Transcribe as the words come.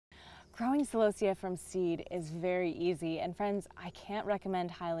Growing Celosia from seed is very easy, and friends, I can't recommend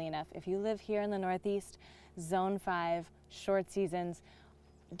highly enough. If you live here in the Northeast, Zone 5, short seasons,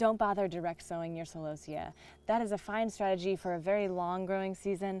 don't bother direct sowing your Celosia. That is a fine strategy for a very long growing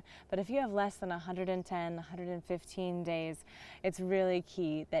season, but if you have less than 110, 115 days, it's really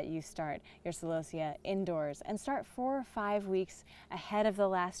key that you start your Celosia indoors and start 4 or 5 weeks ahead of the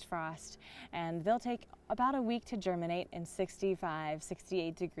last frost. And they'll take about a week to germinate in 65,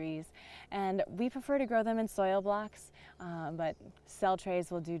 68 degrees. And we prefer to grow them in soil blocks, but cell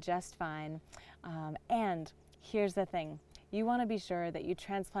trays will do just fine. And here's the thing. You want to be sure that you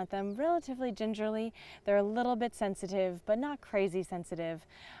transplant them relatively gingerly. They're a little bit sensitive, but not crazy sensitive.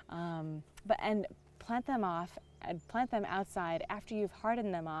 And plant them off and plant them outside after you've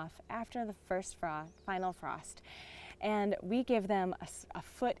hardened them off after the first final frost. And we give them a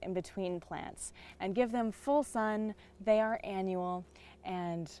foot in between plants and give them full sun. They are annual,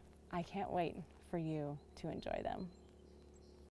 and I can't wait for you to enjoy them.